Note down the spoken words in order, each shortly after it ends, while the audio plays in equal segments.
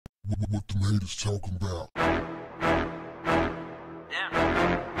what the haters talking about.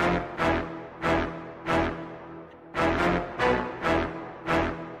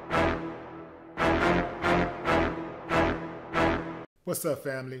 What's up,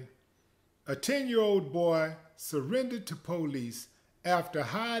 family? A 10-year-old boy surrendered to police after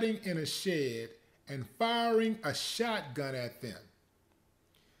hiding in a shed and firing a shotgun at them.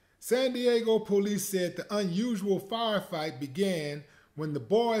 San Diego police said the unusual firefight began when the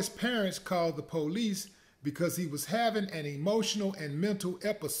boy's parents called the police because he was having an emotional and mental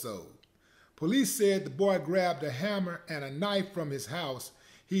episode. Police said the boy grabbed a hammer and a knife from his house.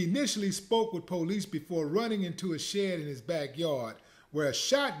 He initially spoke with police before running into a shed in his backyard where a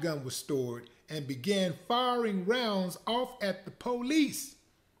shotgun was stored and began firing rounds off at the police.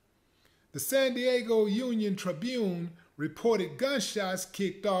 The San Diego Union Tribune reported gunshots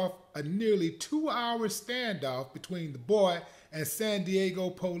kicked off a nearly 2-hour standoff between the boy and San Diego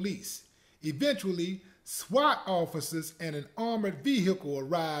police. Eventually, SWAT officers and an armored vehicle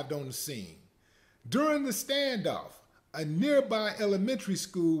arrived on the scene. During the standoff, a nearby elementary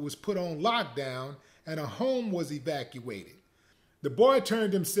school was put on lockdown and a home was evacuated. The boy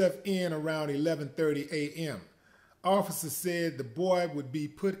turned himself in around 11:30 a.m. Officers said the boy would be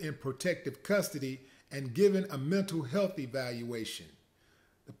put in protective custody and given a mental health evaluation.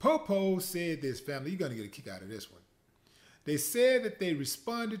 The Popos said this, family, you're going to get a kick out of this one. They said that they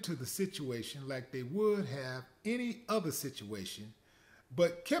responded to the situation like they would have any other situation,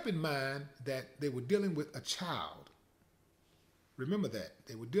 but kept in mind that they were dealing with a child. Remember that.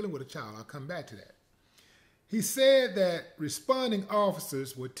 They were dealing with a child. I'll come back to that. He said that responding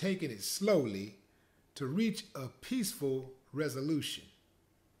officers were taking it slowly to reach a peaceful resolution.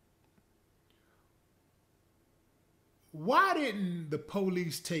 Why didn't the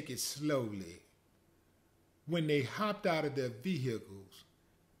police take it slowly when they hopped out of their vehicles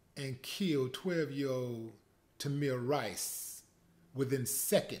and killed 12-year-old Tamir Rice within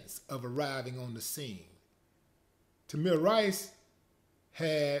seconds of arriving on the scene? Tamir Rice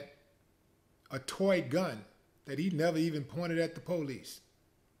had a toy gun that he never even pointed at the police.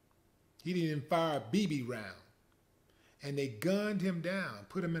 He didn't even fire a BB round. And they gunned him down,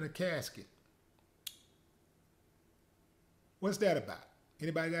 put him in a casket. What's that about?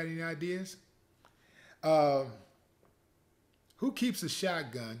 Anybody got any ideas? Who keeps a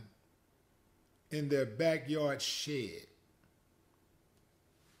shotgun in their backyard shed?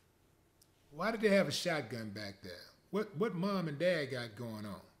 Why did they have a shotgun back there? What mom and dad got going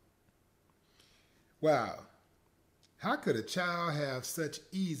on? Wow. How could a child have such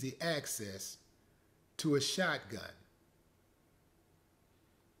easy access to a shotgun?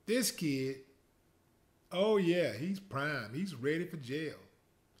 This kid, oh yeah, he's prime. He's ready for jail.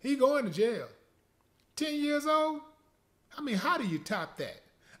 He going to jail. 10 years old? I mean, how do you top that?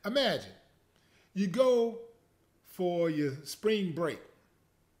 Imagine, you go for your spring break.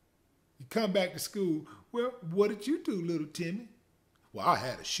 You come back to school. Well, what did you do, little Timmy? Well, I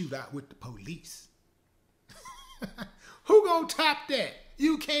had a shootout with the police. Who gonna top that?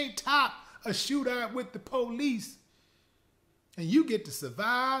 You can't top a shootout with the police. And you get to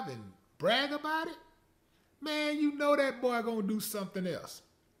survive and brag about it? Man, you know that boy gonna do something else.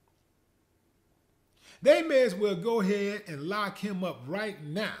 They may as well go ahead and lock him up right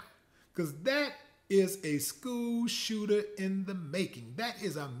now, because that is a school shooter in the making. That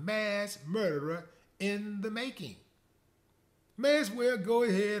is a mass murderer in the making. May as well go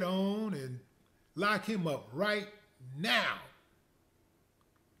ahead on and lock him up right now.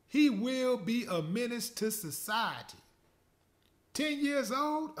 He will be a menace to society. 10 years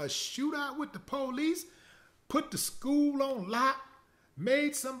old, a shootout with the police, put the school on lock,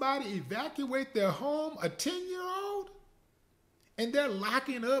 made somebody evacuate their home, a 10-year-old, and they're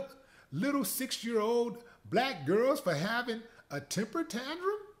locking up little 6-year-old black girls for having a temper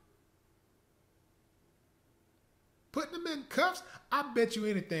tantrum? Putting them in cuffs? I bet you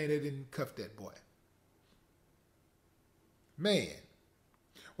anything they didn't cuff that boy. Man,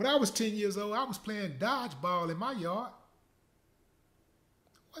 when I was 10 years old, I was playing dodgeball in my yard.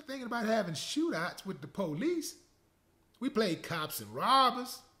 I wasn't thinking about having shootouts with the police. We played cops and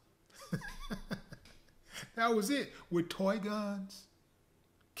robbers. That was it, with toy guns,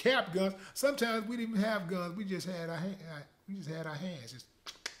 cap guns. Sometimes we didn't even have guns. We just had our hands. Just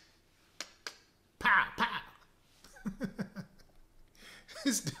pow, pow.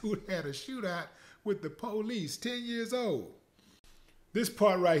 This dude had a shootout with the police, 10 years old. This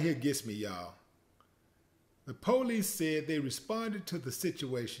part right here gets me, y'all. The police said they responded to the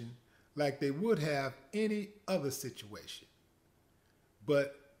situation like they would have any other situation.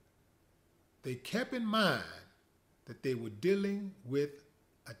 But they kept in mind that they were dealing with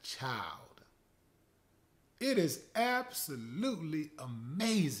a child. It is absolutely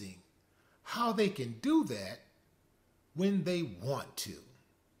amazing how they can do that when they want to.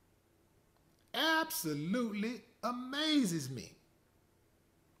 Absolutely amazes me.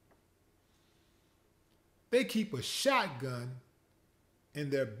 They keep a shotgun in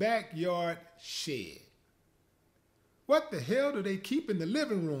their backyard shed. What the hell do they keep in the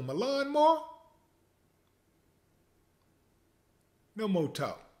living room? A lawnmower? No more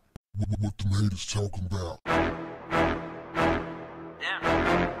talk. What the haters talking about?